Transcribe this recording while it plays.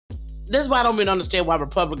This is why I don't even understand why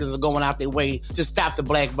Republicans are going out their way to stop the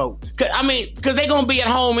black vote. Because they're going to be at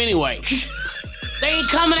home anyway. They ain't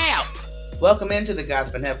coming out. Welcome into the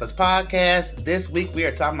Gospel Heifers podcast. This week we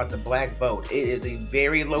are talking about the black vote. It is a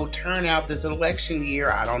very low turnout this election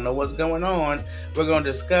year. I don't know what's going on. We're going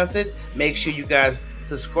to discuss it. Make sure you guys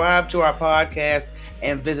subscribe to our podcast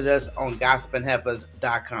and visit us on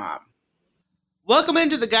gospelheifers.com. Welcome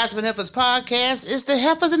into the Gospel Heifers podcast. It's the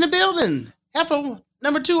Heifers in the building. Heifer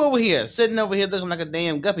number 2 over here, sitting over here looking like a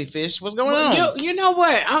damn guppy fish. What's going on? You know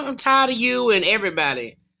what? I'm tired of you and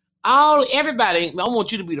everybody. Everybody, I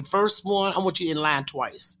want you to be the first one. I want you in line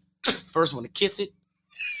twice. First one to kiss it,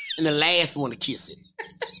 and the last one to kiss it.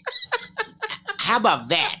 How about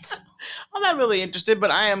that? I'm not really interested, but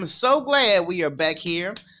I am so glad we are back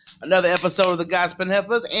here. Another episode of the Gospel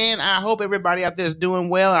Heifers, and I hope everybody out there is doing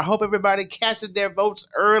well. I hope everybody casted their votes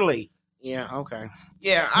early. Yeah, okay.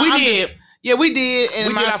 Yeah, we did. Yeah, we did. And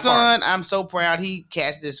we my did son, I'm so proud he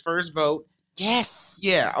cast his first vote. Yes.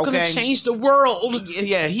 Yeah, okay. Gonna change the world.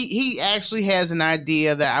 Yeah, he actually has an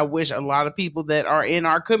idea that I wish a lot of people that are in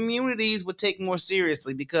our communities would take more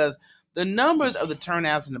seriously, because the numbers of the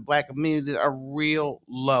turnouts in the black communities are real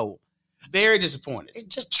low. Very disappointed. It's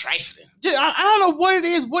just trifling. I don't know what it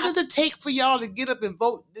is. What does it take for y'all to get up and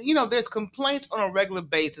vote? You know, there's complaints on a regular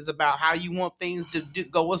basis about how you want things to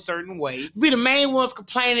go a certain way. Be the main ones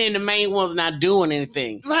complaining and the main ones not doing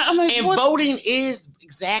anything. Voting is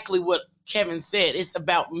exactly what Kevin said. It's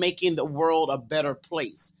about making the world a better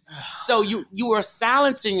place. So you are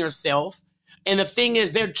silencing yourself. And the thing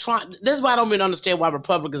is, they're trying. This is why I don't even understand why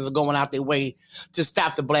Republicans are going out their way to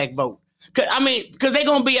stop the black vote. Because they're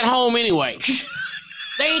going to be at home anyway.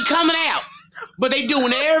 They ain't coming out. But they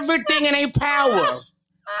doing everything in their power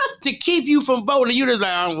to keep you from voting. You just like,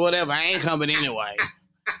 oh, whatever, I ain't coming anyway.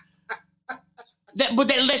 But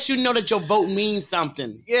that lets you know that your vote means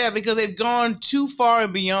something. Yeah, because they've gone too far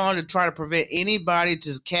and beyond to try to prevent anybody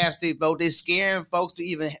to cast their vote. They're scaring folks to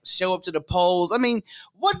even show up to the polls. I mean,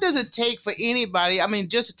 what does it take for anybody? I mean,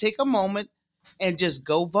 just to take a moment and just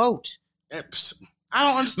go vote. I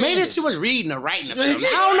don't understand. Maybe there's too much reading or writing or something.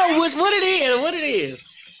 I don't know what it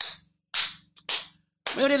is.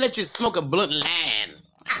 Maybe they let you smoke a blunt line.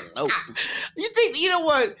 I don't know. You think, you know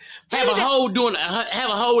what? Have a hole in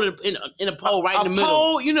a pole right in the middle.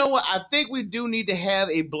 Poll, you know what? I think we do need to have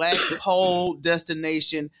a black poll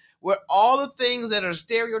destination where all the things that are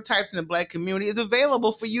stereotyped in the black community is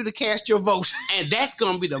available for you to cast your vote. And that's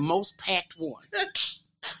going to be the most packed one.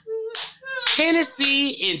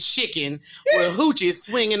 Hennessy and chicken with hoochies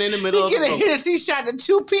swinging in the middle of the road. You get a Hennessy shot in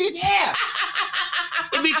 2-piece? Yeah.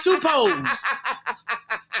 It'd be 2 poles.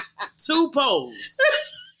 2 poles.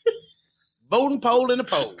 Voting poll and a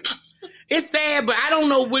poll. It's sad, but I don't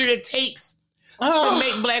know what it takes to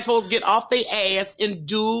make black folks get off their ass and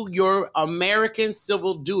do your American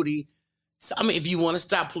civil duty. So, I mean, if you want to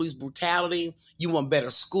stop police brutality, you want better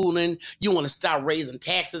schooling, you want to stop raising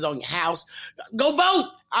taxes on your house, go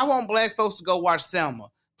vote. I want black folks to go watch Selma.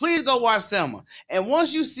 Please go watch Selma. And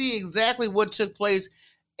once you see exactly what took place,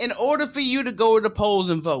 in order for you to go to the polls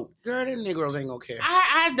and vote. Girl, them Negroes ain't gonna care.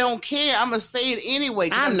 I don't care. I'm going to say it anyway.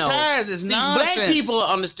 I know. I'm tired of this nonsense. Black people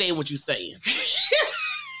understand what you're saying.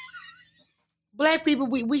 Black people,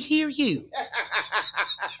 we hear you.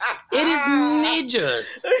 It is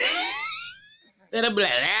ninjas. They'll be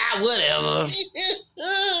like, whatever.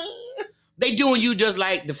 They doing you just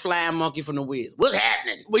like the flying monkey from the Wiz. What's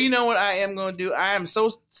happening? Well, you know what I am going to do? I am so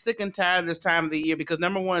sick and tired of this time of the year because,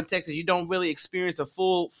 number one, in Texas, you don't really experience a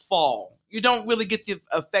full fall. You don't really get the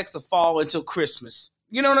effects of fall until Christmas.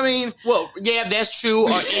 You know what I mean? Well, yeah, that's true.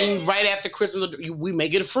 Or right after Christmas, we may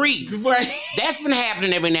get a freeze. Right. That's been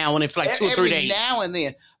happening every now and then for like 2 or 3 days. Every now and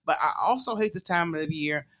then. But I also hate this time of the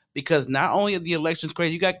year because not only are the elections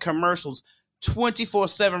crazy, you got commercials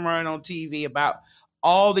 24/7 running on TV about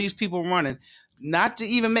all these people running. Not to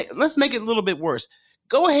even let's make it a little bit worse.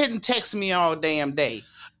 Go ahead and text me all damn day.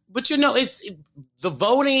 But you know, the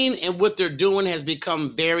voting and what they're doing has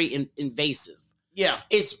become very invasive. Yeah.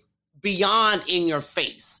 It's beyond in your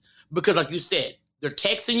face because, like you said, they're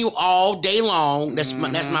texting you all day long. That's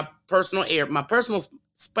my personal my personal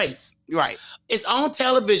space. Right. It's on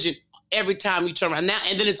television every time you turn around now,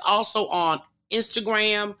 and then it's also on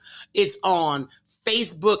Instagram. It's on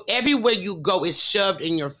Facebook. Everywhere you go, it's shoved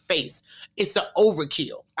in your face. It's an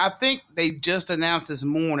overkill. I think they just announced this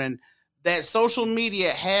morning that social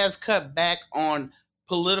media has cut back on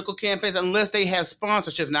political campaigns unless they have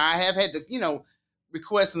sponsorships. Now, I have had to,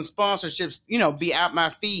 request some sponsorships, be out my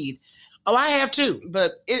feed. Oh, I have too.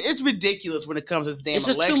 But it's ridiculous when it comes to this damn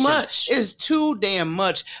election. It's just too much. It's too damn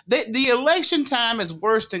much. The election time is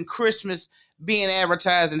worse than Christmas being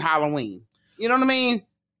advertised in Halloween. You know what I mean?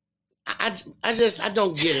 I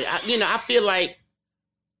don't get it. I feel like,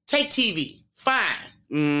 take TV. Fine.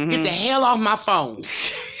 Mm-hmm. Get the hell off my phone.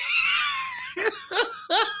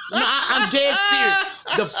 No, I'm dead serious.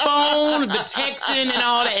 The phone, the texting, and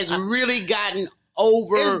all that has really gotten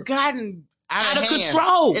It's gotten out of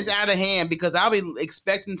control. It's out of hand because I'll be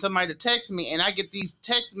expecting somebody to text me, and I get these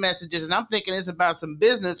text messages, and I'm thinking it's about some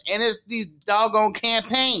business, and it's these doggone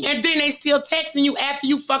campaigns. And then they still texting you after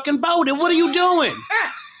you fucking voted. What are you doing?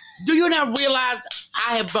 Do you not realize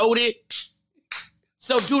I have voted?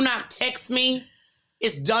 So do not text me.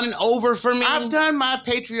 It's done and over for me. I've done my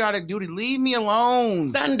patriotic duty. Leave me alone.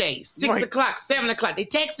 Sunday, 6 o'clock, 7 o'clock. They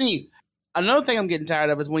texting you. Another thing I'm getting tired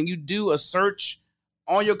of is when you do a search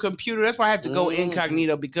on your computer. That's why I have to go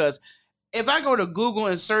incognito, because if I go to Google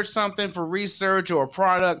and search something for research or a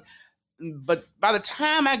product, but by the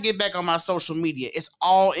time I get back on my social media, it's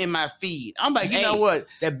all in my feed. I'm like, you know what?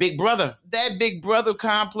 That Big Brother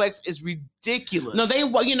complex is ridiculous. No,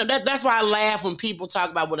 that's why I laugh when people talk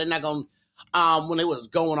about what they're not going to, when it was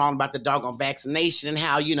going on about the doggone vaccination and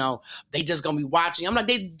how, they just going to be watching. I'm like,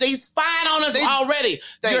 they spying on us already.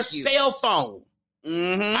 Your cell phone,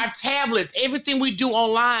 our tablets, everything we do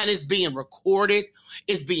online is being recorded,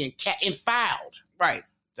 is being and filed. Right.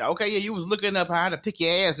 Okay, yeah, you was looking up how to pick your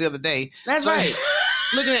ass the other day. That's right.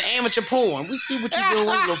 Looking at amateur porn. We see what you're doing,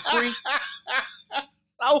 little freak.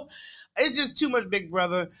 So, it's just too much Big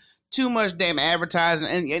Brother. Too much damn advertising,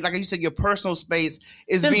 and like you said, your personal space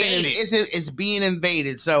is being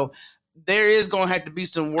invaded. So there is going to have to be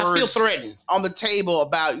some words. I feel threatened on the table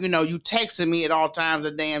about you texting me at all times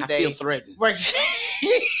of the damn day. I feel threatened. Right.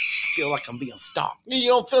 I feel like I'm being stalked. You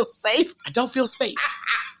don't feel safe? I don't feel safe.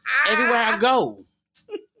 Everywhere I go,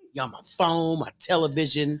 on my phone, my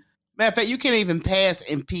television. Matter of fact, you can't even pass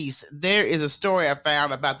in peace. There is a story I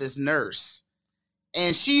found about this nurse.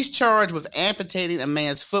 And she's charged with amputating a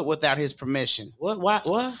man's foot without his permission. What?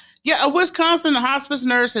 Yeah, a Wisconsin hospice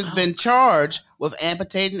nurse has been charged with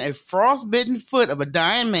amputating a frostbitten foot of a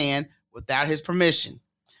dying man without his permission.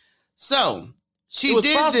 So she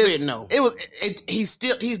did this. No.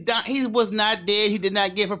 He was not dead. He did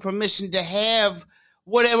not give her permission to have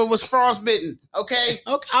whatever was frostbitten. Okay.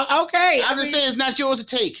 Okay. I'm just saying it's not yours to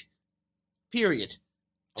take. Period.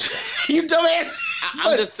 Okay. You dumbass.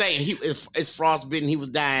 I'm just saying, it's frostbitten. He was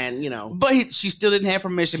dying, But she still didn't have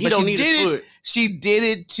permission. He don't need his foot. She did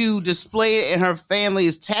it to display it in her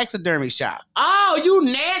family's taxidermy shop. Oh, you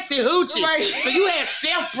nasty hoochie! Right. So you had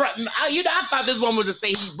I thought this woman was just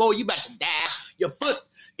saying, "Boy, you about to die. Your foot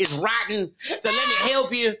is rotten. So let me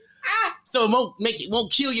help you. So it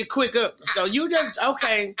won't kill you quicker. So you just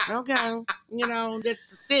okay.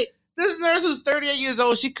 That's sick." This nurse who's 38 years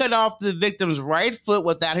old, she cut off the victim's right foot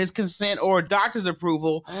without his consent or a doctor's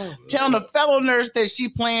approval, telling a fellow nurse that she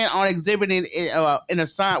planned on exhibiting in a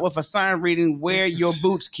sign with a sign reading "Wear your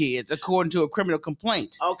boots, kids," according to a criminal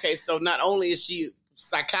complaint. Okay, so not only is she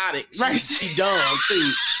psychotic, she dumb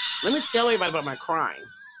too. Let me tell everybody about my crime.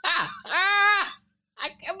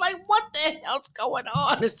 I'm like, what the hell's going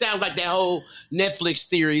on? This sounds like that whole Netflix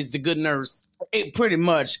series, The Good Nurse. Pretty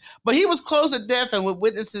much. But he was close to death, and with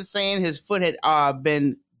witnesses saying his foot had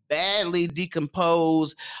been badly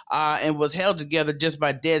decomposed and was held together just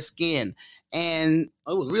by dead skin. And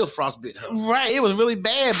it was real frostbite, huh? Right, it was really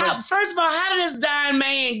bad. But first of all, how did this dying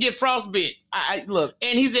man get frostbite? Look,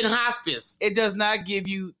 and he's in hospice. It does not give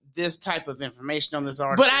you this type of information on this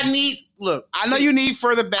article. But I know you need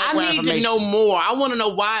further background information. I need to know more. I want to know,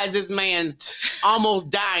 why is this man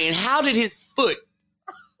almost dying? How did his foot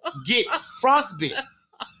get frostbite?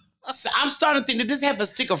 So I'm starting to think, did this have to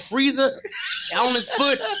stick a freezer on his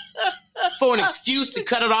foot for an excuse to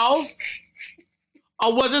cut it off?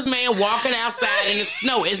 Or was this man walking outside in the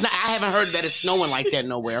snow? I haven't heard that it's snowing like that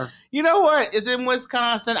nowhere. You know what? It's in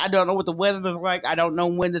Wisconsin. I don't know what the weather is like. I don't know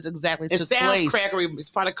when this exactly took place. It sounds crackery. It's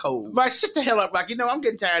probably cold. Right, shut the hell up, Rock. I'm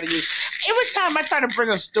getting tired of you. Every time I try to bring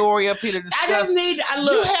a story up here to discuss, you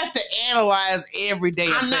have to analyze every day.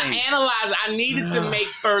 I'm not analyzing. I needed to make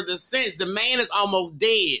further sense. The man is almost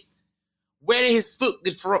dead. Where did his foot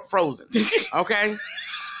get frozen? Okay?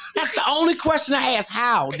 That's the only question I ask.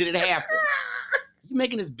 How did it happen? You're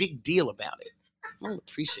making this big deal about it. I don't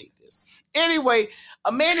appreciate this. Anyway,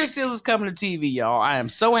 Amanda Seales is coming to TV, y'all. I am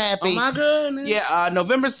so happy. Oh, my goodness. Yeah,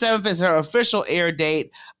 November 7th is her official air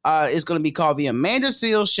date. It's going to be called The Amanda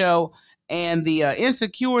Seales Show. And the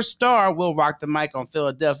Insecure star will rock the mic on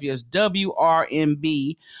Philadelphia's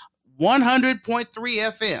WRMB 100.3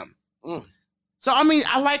 FM. So,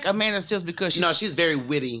 I like Amanda Seales because she's very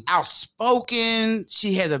witty, outspoken.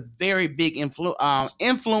 She has a very big influence.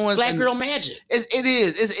 It's Black girl magic. It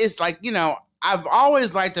is. It's like, I've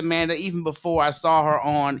always liked Amanda even before I saw her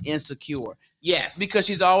on Insecure. Yes, because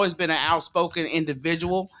she's always been an outspoken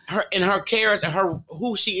individual. Her character,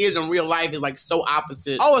 who she is in real life is like so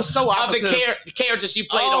opposite. Oh, it's so opposite of the character she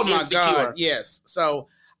played on Insecure. God, yes. So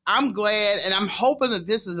I'm glad, and I'm hoping that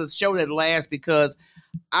this is a show that lasts because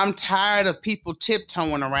I'm tired of people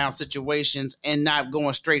tiptoeing around situations and not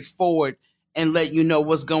going straight forward and let you know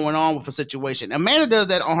what's going on with a situation. Amanda does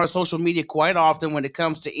that on her social media quite often when it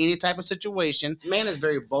comes to any type of situation. Amanda's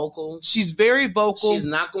very vocal. She's very vocal. She's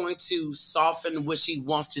not going to soften what she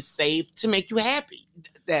wants to say to make you happy.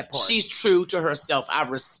 That part. She's true to herself. I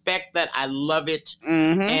respect that. I love it.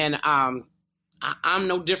 Mm-hmm. And I'm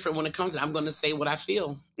no different when it comes to I'm going to say what I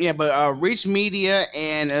feel. Yeah, but Reach Media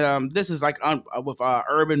and this is like with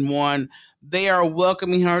Urban One. They are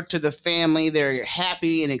welcoming her to the family. They're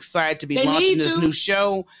happy and excited to be launching this new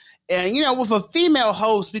show. And, with a female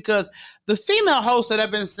host, because the female hosts that I've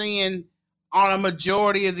been seeing on a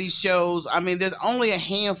majority of these shows, I mean, there's only a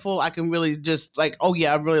handful I can really just like, oh,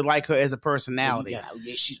 yeah, I really like her as a personality. Yeah, I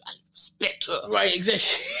respect her. Right,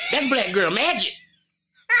 exactly. That's Black Girl Magic.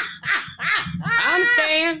 I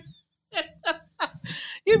understand.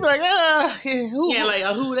 You'd be like,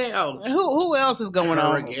 who they? Who else is going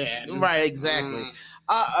on? Again. Right, exactly.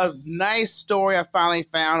 A nice story I finally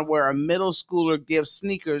found where a middle schooler gives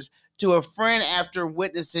sneakers to a friend after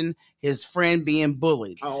witnessing his friend being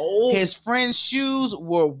bullied. Oh, his friend's shoes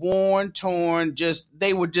were worn, torn.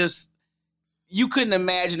 You couldn't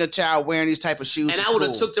imagine a child wearing these type of shoes. And I would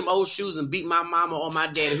have took them old shoes and beat my mama or my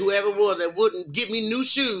daddy, whoever it was that wouldn't give me new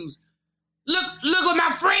shoes. Look what my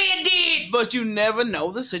friend did. But you never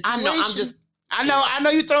know the situation. I know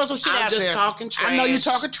you throwing some shit out there. I'm just talking trash. I know you're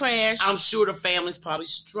talking trash. I'm sure the family's probably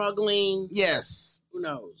struggling. Yes. Who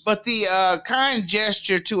knows? But the kind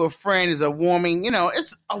gesture to a friend is a warming,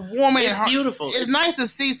 it's a warming. It's beautiful. It's nice to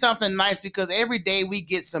see something nice because every day we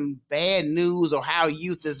get some bad news or how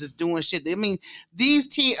youth is just doing shit. I mean, these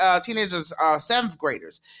teenagers are 7th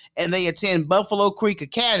graders and they attend Buffalo Creek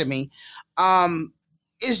Academy.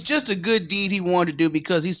 It's just a good deed he wanted to do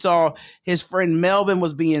because he saw his friend Melvin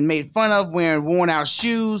was being made fun of wearing worn out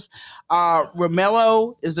shoes.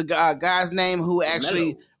 Romello is the guy's name who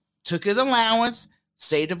actually took his allowance,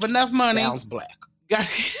 saved up enough money. Sounds black.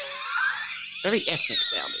 Very ethnic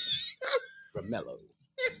sounding. Romello.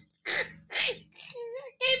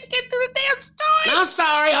 Get through the damn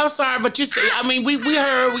story. I'm sorry, but you see, I mean, we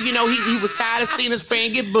heard, he was tired of seeing his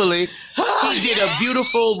friend get bullied. He did a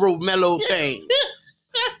beautiful Romello thing.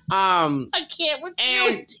 I can't with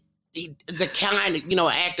and you. The kind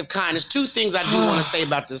of, act of kindness. 2 things I do want to say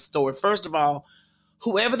about this story. First of all,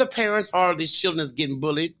 whoever the parents are of these children that's getting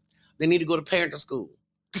bullied, they need to go to parenting school.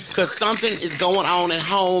 Because something is going on at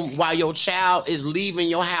home while your child is leaving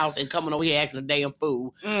your house and coming over here acting a damn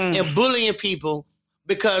fool and bullying people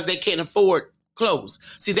because they can't afford clothes.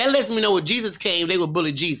 See, that lets me know when Jesus came, they would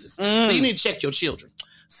bully Jesus. So you need to check your children.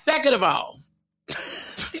 Second of all,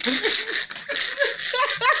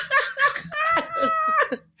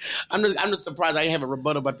 I'm just surprised I didn't have a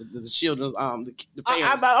rebuttal about the children's the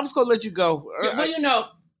parents. I'm just gonna let you go.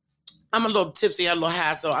 Well, I'm a little tipsy, I'm a little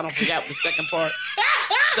high, so I don't forget the second part.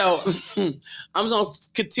 So I'm just gonna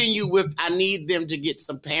continue with I need them to get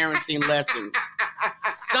some parenting lessons.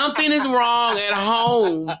 Something is wrong at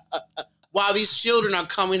home while these children are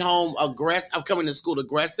coming home coming to school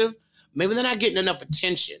aggressive. Maybe they're not getting enough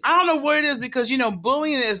attention. I don't know what it is because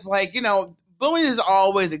bullying is like bullying has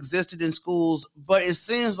always existed in schools, but it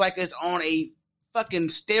seems like it's on a fucking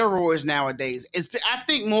steroids nowadays. I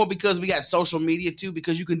think more because we got social media too,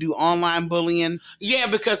 because you can do online bullying. Yeah,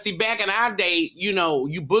 because see, back in our day,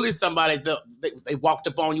 you bully somebody, they walked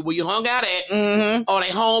up on you where you hung out at, or they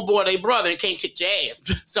homeboy, or they brother, and can't kick your ass.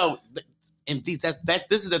 So, and this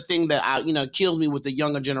is the thing that kills me with the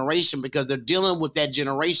younger generation because they're dealing with that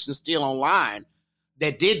generation still online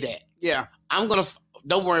that did that. Yeah,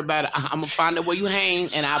 don't worry about it. I'm going to find out where you hang,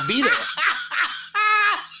 and I'll be there.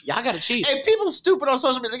 Y'all got to cheat. Hey, people stupid on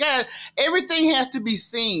social media. Everything has to be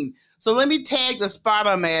seen. So let me tag the spot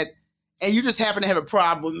I'm at, and you just happen to have a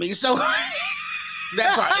problem with me. So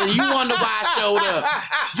that part. And you wonder why I showed up.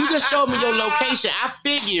 You just showed me your location. I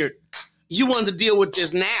figured you wanted to deal with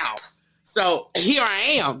this now. So here I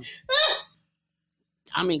am.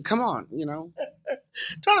 I mean, come on,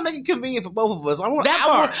 Trying to make it convenient for both of us. I want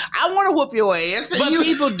to whoop your ass. But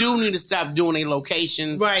people do need to stop doing their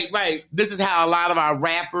locations. Right. This is how a lot of our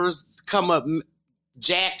rappers come up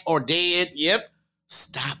jacked or dead. Yep.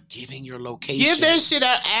 Stop giving your location. Give that shit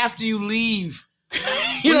out after you leave.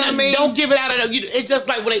 You know what I mean? Don't give it out. It's just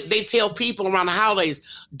like when they tell people around the holidays,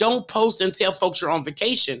 don't post and tell folks you're on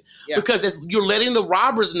vacation because you're letting the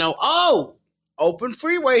robbers know, open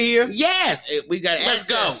freeway here. Yes. We got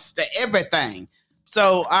Let's access to everything.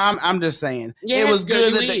 So I'm just saying, Yeah, it was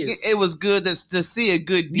good. it was good to see a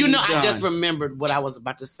good deed You know, done. I just remembered what I was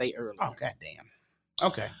about to say earlier. Oh, goddamn.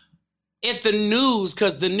 Okay. If the news,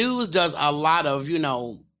 because the news does a lot of,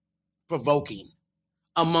 provoking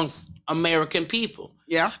amongst American people.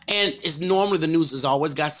 Yeah. And it's normally the news has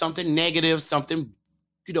always got something negative, something,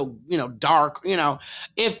 dark,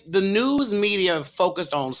 If the news media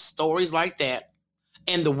focused on stories like that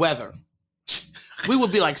and the weather, we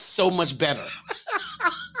would be like so much better.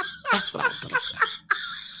 That's what I was going to say.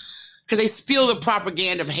 Because they spill the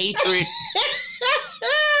propaganda of hatred,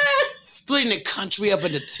 splitting the country up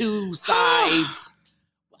into two sides.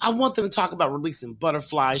 I want them to talk about releasing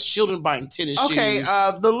butterflies, children buying tennis shoes. Okay,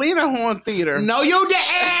 the Lena Horne Theater. No, you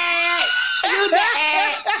didn't. You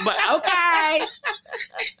didn't. But okay.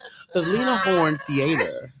 The Lena Horne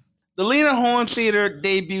Theater. The Lena Horne Theater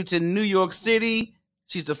debuts in New York City.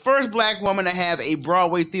 She's the first Black woman to have a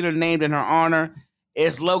Broadway theater named in her honor.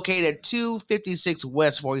 It's located at 256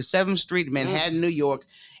 West 47th Street, Manhattan, New York,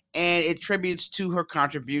 and it tributes to her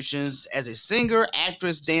contributions as a singer,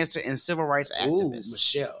 actress, dancer, and civil rights activist. Ooh,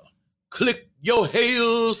 Michelle, click your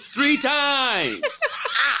heels 3 times,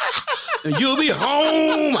 and you'll be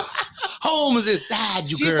home. Home is inside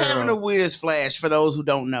you, girl. She's having a whiz flash for those who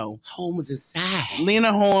don't know. Home is inside.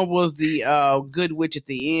 Lena Horne was the good witch at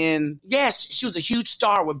the end. Yes, she was a huge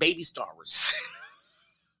star with Baby Stars.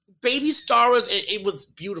 Baby Stars, it was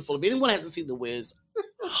beautiful. If anyone hasn't seen The Wiz,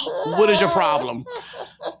 what is your problem?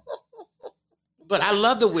 But I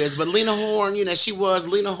love The Wiz. But Lena Horne, she was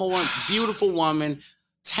Lena Horne, beautiful woman,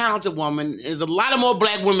 talented woman. There's a lot of more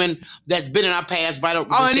Black women that's been in our past. Right?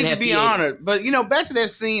 I need to be honored. But, back to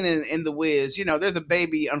that scene in The Wiz, there's a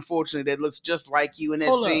baby, unfortunately, that looks just like you in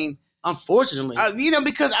that scene. Unfortunately.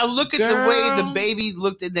 Because I look at the way the baby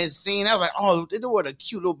looked at that scene. I was like, oh, what a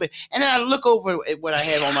cute little baby. And then I look over at what I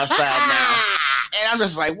have on my side now. And I'm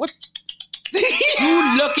just like, what?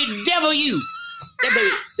 You lucky devil, you.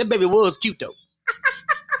 That baby was cute, though.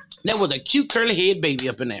 That was a cute curly head baby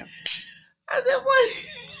up in there.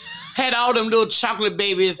 Had all them little chocolate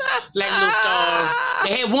babies, like little stars.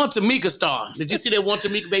 They had one Tamika star. Did you see that one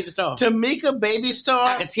Tamika baby star? Tamika baby star?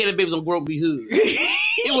 I could tell the baby was gonna grow up and be hood.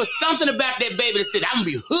 It was something about that baby that said, I'm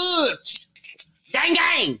gonna be hood. Gang,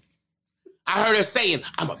 gang. I heard her saying,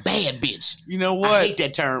 I'm a bad bitch. You know what? I hate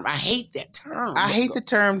that term. I hate the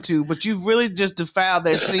term too, but you've really just defiled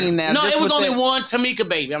that scene now. No, it was only one Tamika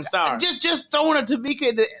baby. I'm sorry. Just throwing a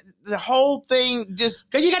Tamika, the whole thing just...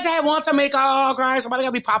 Because you got to have one Tamika, oh Christ, somebody got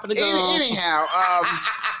to be popping the gun. Anyhow,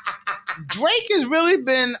 Drake has really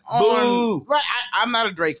been on... Boo. Right, I'm not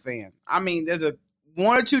a Drake fan. I mean, there's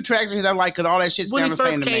one or two tracks that I like because all that shit sounds the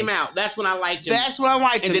same to me. When he first came out, that's when I liked him. That's when I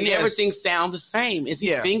liked him, and then everything sounds the same. Is he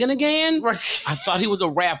singing again? Right. I thought he was a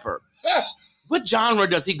rapper. What genre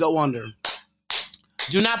does he go under?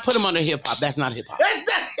 Do not put him under hip-hop. That's not hip-hop. That's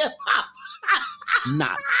not hip-hop. It's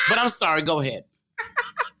not. But I'm sorry. Go ahead.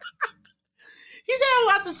 He's had a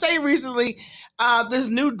lot to say recently. This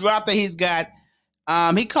new drop that he's got,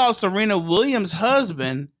 he called Serena Williams'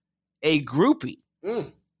 husband a groupie.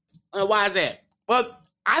 Why is that? Well,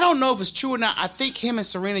 I don't know if it's true or not. I think him and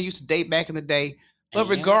Serena used to date back in the day. But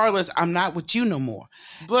regardless, I'm not with you no more.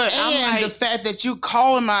 But the fact that you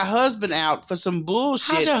calling my husband out for some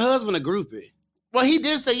bullshit. How's your husband a groupie? Well, he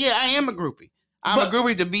did say, yeah, I am a groupie. I'm a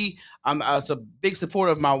groupie to be a big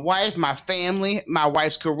supporter of my wife, my family, my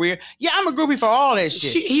wife's career. Yeah, I'm a groupie for all that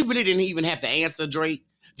shit. He really didn't even have to answer Drake.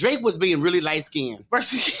 Drake was being really light-skinned.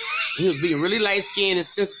 He was being really light-skinned and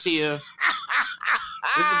sensitive.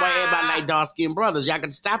 This is why everybody like dark-skinned brothers. Y'all got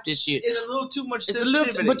to stop this shit. It's a little too much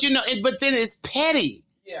sensitivity. But then it's petty.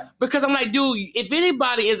 Yeah. Because I'm like, dude, if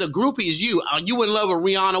anybody is a groupie, is you. Are you in love with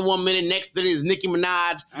Rihanna 1 minute, next minute is Nicki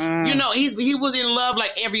Minaj? He was in love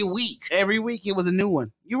like every week. Every week it was a new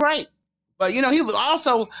one. You're right. But, he was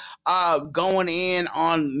also going in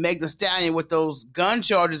on Meg Thee Stallion with those gun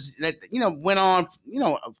charges that, went on,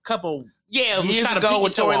 a couple years ago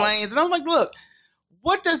with Tory Lanez. And I'm like, look,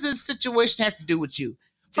 what does this situation have to do with you?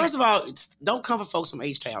 First of all, don't come for folks from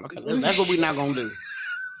H-Town. Okay, that's what we're not going to do.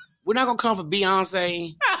 We're not going to come for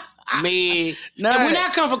Beyonce, Meg. And we're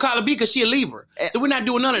not coming for Carla B because she a Libra. So we're not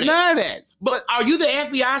doing none of that. None of that. But are you the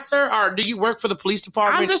FBI, sir, or do you work for the police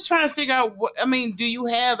department? I'm just trying to figure out do you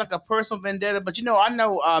have like a personal vendetta? But I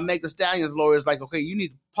know Meg Thee Stallion's lawyer is like, okay, you need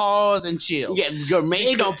to pause and chill. Yeah, your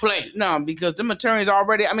Meg don't play. No, because them attorneys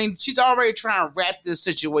she's already trying to wrap this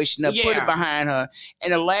situation up, put it behind her.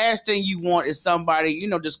 And the last thing you want is somebody,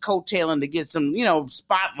 just coattailing to get some,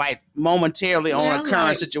 spotlight momentarily on a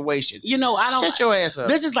current situation. I don't. Shut your ass up.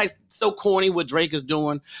 This is like so corny what Drake is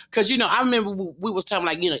doing. Because, I remember we was talking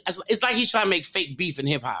like, it's like he's trying to make fake beef in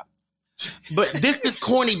hip hop. But this is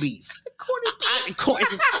corny beef. It's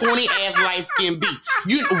this corny ass light skin beef.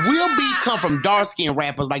 Real beef come from dark skin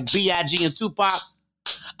rappers like B.I.G. and Tupac.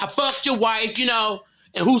 I fucked your wife,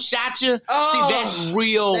 and who shot you? Oh, see, that's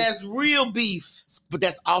real. That's real beef. But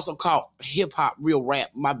that's also called hip hop, real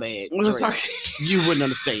rap. My bad. You wouldn't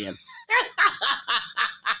understand.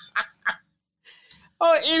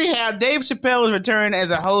 Oh, anyhow, Dave Chappelle is returning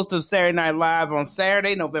as a host of Saturday Night Live on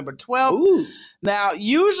Saturday, November 12th. Ooh. Now,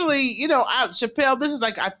 usually, Chappelle, this is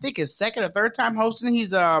I think his second or third time hosting. He's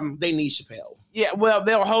They need Chappelle. Yeah, well,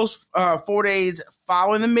 they'll host 4 days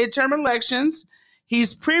following the midterm elections.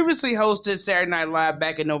 He's previously hosted Saturday Night Live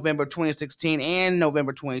back in November 2016 and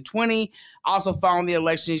November 2020. Also following the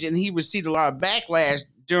elections, and he received a lot of backlash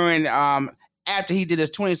during after he did his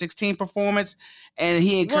 2016 performance, and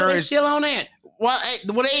he encouraged. Well, they still on that. Well,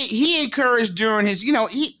 he encouraged during his,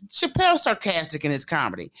 Chappelle's sarcastic in his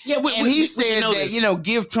comedy. Yeah, and he said that,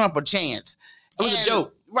 give Trump a chance. It was a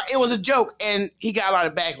joke. Right, it was a joke, and he got a lot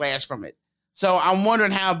of backlash from it. So I'm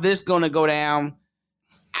wondering how this is going to go down.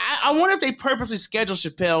 I wonder if they purposely scheduled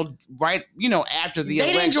Chappelle right, after the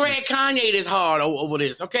elections. They didn't drag Kanye this hard over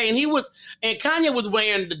this, okay? And Kanye was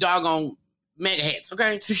wearing the doggone MAGA hats,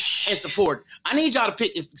 okay? And support. I need y'all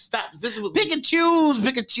to stop. This is what pick and choose.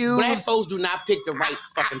 Black folks do not pick the right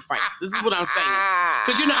fucking fights. This is what I'm saying.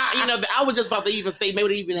 Because I was just about to even say maybe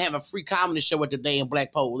they even have a free comedy show at the damn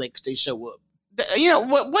Black Poll. They show up.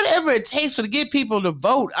 Whatever it takes to get people to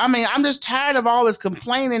vote. I mean, I'm just tired of all this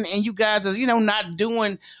complaining, and you guys are, not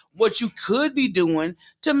doing what you could be doing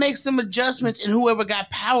to make some adjustments in whoever got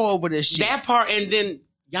power over this shit. That part, and then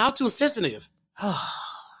y'all too sensitive.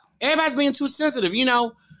 Everybody's being too sensitive,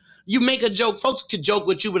 You make a joke, folks could joke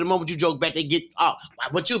with you, but the moment you joke back, they get,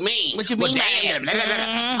 what you mean? What you mean?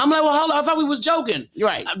 I'm like, well, hold on, I thought we was joking. You're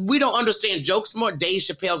right. We don't understand jokes more. Dave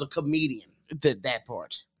Chappelle's a comedian. That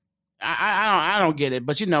part. I don't get it,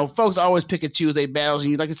 but folks always pick and choose their battles,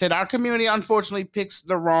 and like I said, our community unfortunately picks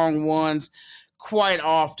the wrong ones quite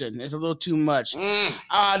often. It's a little too much.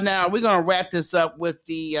 Now we're gonna wrap this up with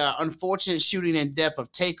the unfortunate shooting and death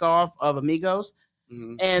of Takeoff of Amigos,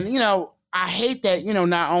 and I hate that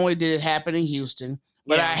not only did it happen in Houston,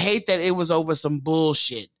 but I hate that it was over some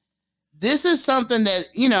bullshit. This is something that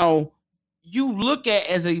you look at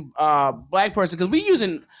as a black person, because we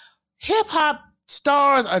using hip hop.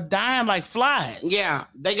 Stars are dying like flies. Yeah,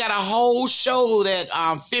 they got a whole show that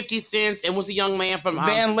 50 Cent and what's the young man from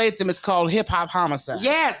Van Lathan is called Hip Hop Homicide.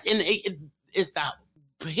 Yes, and it's the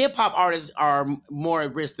hip hop artists are more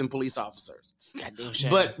at risk than police officers. Goddamn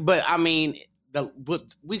shame. But I mean,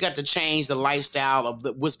 we got to change the lifestyle of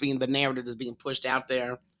what's being the narrative that's being pushed out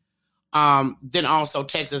there. Then also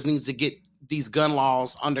Texas needs to get these gun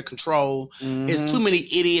laws under control. There's too many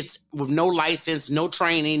idiots with no license, no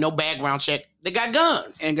training, no background check. They got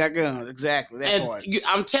guns. Exactly. That part.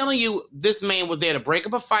 I'm telling you, this man was there to break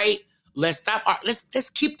up a fight. Let's stop.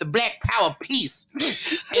 Let's keep the black power peace.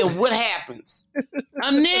 And what happens?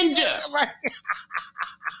 A ninja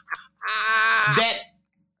that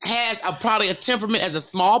has probably a temperament as a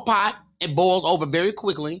small pot and boils over very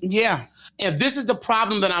quickly. Yeah. If this is the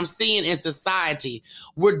problem that I'm seeing in society,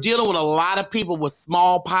 we're dealing with a lot of people with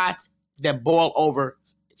small pots that boil over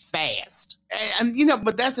fast. And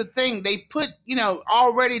but that's the thing. They put,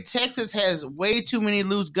 already Texas has way too many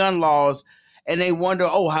loose gun laws, and they wonder,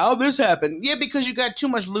 how this happened? Yeah, because you got too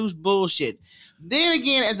much loose bullshit. Then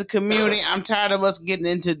again, as a community, I'm tired of us getting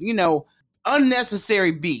into,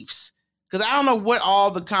 unnecessary beefs. Because I don't know what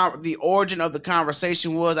all the origin of the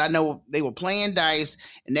conversation was. I know they were playing dice,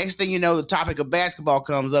 and next thing you know, the topic of basketball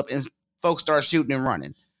comes up, and folks start shooting and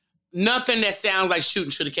running. Nothing that sounds like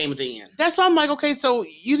shooting should have came at the end. That's why I'm like, okay, so,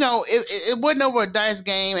 it wasn't over a dice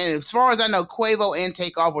game, and as far as I know, Quavo and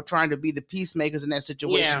Takeoff were trying to be the peacemakers in that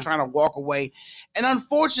situation, trying to walk away. And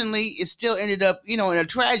unfortunately, it still ended up, in a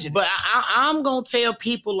tragedy. But I'm going to tell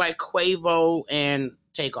people like Quavo and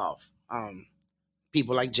Takeoff,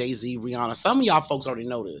 people like Jay-Z, Rihanna, some of y'all folks already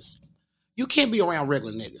know this. You can't be around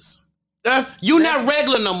regular niggas. You're not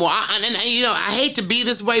regular no more. I hate to be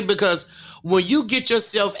this way, because when you get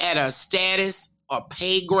yourself at a status or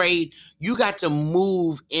pay grade, you got to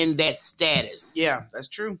move in that status. Yeah, that's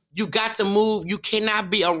true. You got to move. You cannot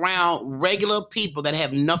be around regular people that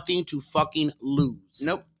have nothing to fucking lose.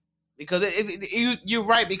 Nope. Because you're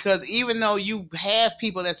right, because even though you have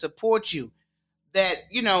people that support you, that,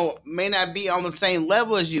 may not be on the same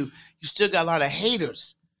level as you, you still got a lot of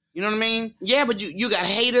haters. You know what I mean? Yeah, but you got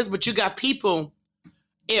haters, but you got people.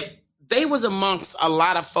 If they was amongst a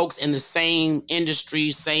lot of folks in the same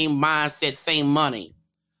industry, same mindset, same money,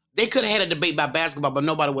 They could have had a debate about basketball, but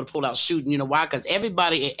nobody would have pulled out shooting. You know why? Because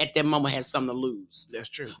everybody at that moment has something to lose. That's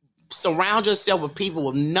true. Surround yourself with people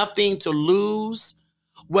with nothing to lose,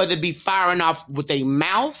 whether it be firing off with a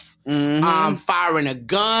mouth, firing a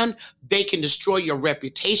gun. They can destroy your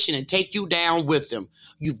reputation and take you down with them.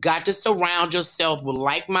 You've got to surround yourself with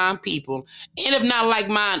like-minded people, and if not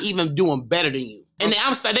like-minded, even doing better than you. And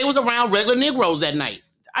I'm sorry, they was around regular Negroes that night.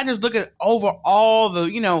 I just look at over all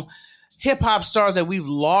the, hip-hop stars that we've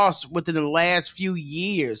lost within the last few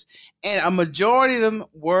years, and a majority of them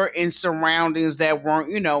were in surroundings that weren't,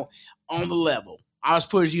 on the level. I was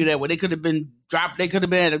putting you that way. They could have been dropped. They could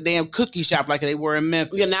have been at a damn cookie shop like they were in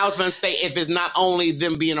Memphis. Yeah, now I was going to say, if it's not only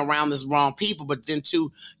them being around this wrong people, but then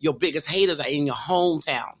too, your biggest haters are in your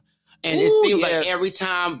hometown. And it seems like every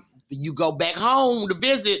time you go back home to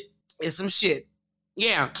visit, it's some shit.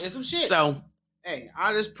 Yeah. It's some shit. So, hey,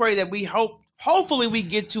 I just pray that hopefully we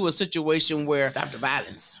get to a situation where stop the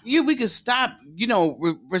violence. We can stop,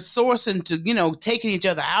 resourcing to, taking each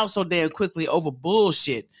other out so damn quickly over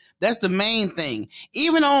bullshit. That's the main thing.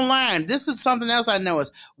 Even online, this is something else I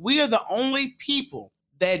noticed. We are the only people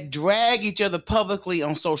that drag each other publicly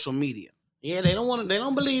on social media. Yeah, they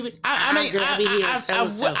don't believe it.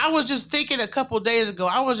 I was just thinking a couple of days ago,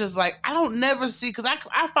 I was just like, I don't never see, because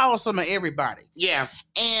I follow some of everybody. Yeah.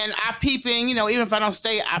 And I peep in, even if I don't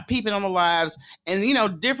stay, I peep in on the lives,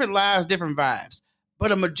 and, different lives, different vibes.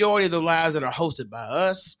 But a majority of the lives that are hosted by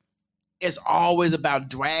us, it's always about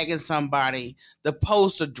dragging somebody. The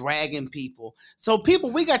posts are dragging people. So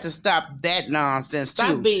people, we got to stop that nonsense.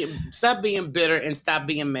 Stop being bitter and stop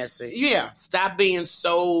being messy. Yeah. Stop being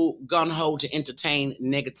so gung-ho to entertain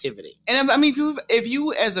negativity. And I mean, if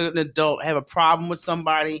you as an adult have a problem with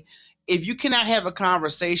somebody, if you cannot have a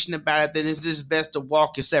conversation about it, then it's just best to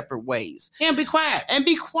walk your separate ways. And be quiet.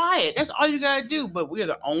 That's all you got to do. But we are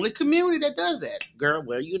the only community that does that. Girl,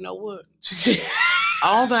 well, you know what?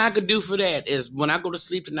 All that I could do for that is when I go to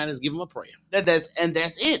sleep tonight is give them a prayer. That's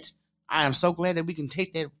it. I am so glad that we can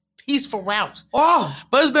take that peaceful route. Oh,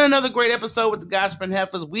 but it's been another great episode with the Gossiping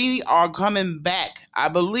Heifers. We are coming back. I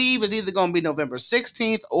believe it's either going to be November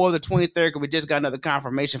 16th or the 23rd, because we just got another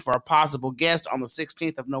confirmation for a possible guest on the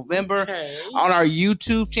 16th of November on our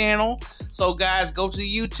YouTube channel. So guys, go to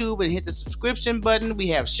YouTube and hit the subscription button. We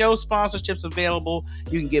have show sponsorships available.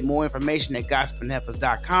 You can get more information at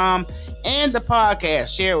gossipingheifers.com, and the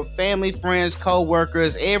podcast. Share it with family, friends,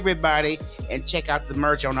 co-workers, everybody, and check out the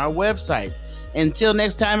merch on our website. Until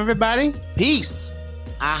next time, everybody, peace.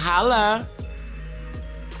 I holla.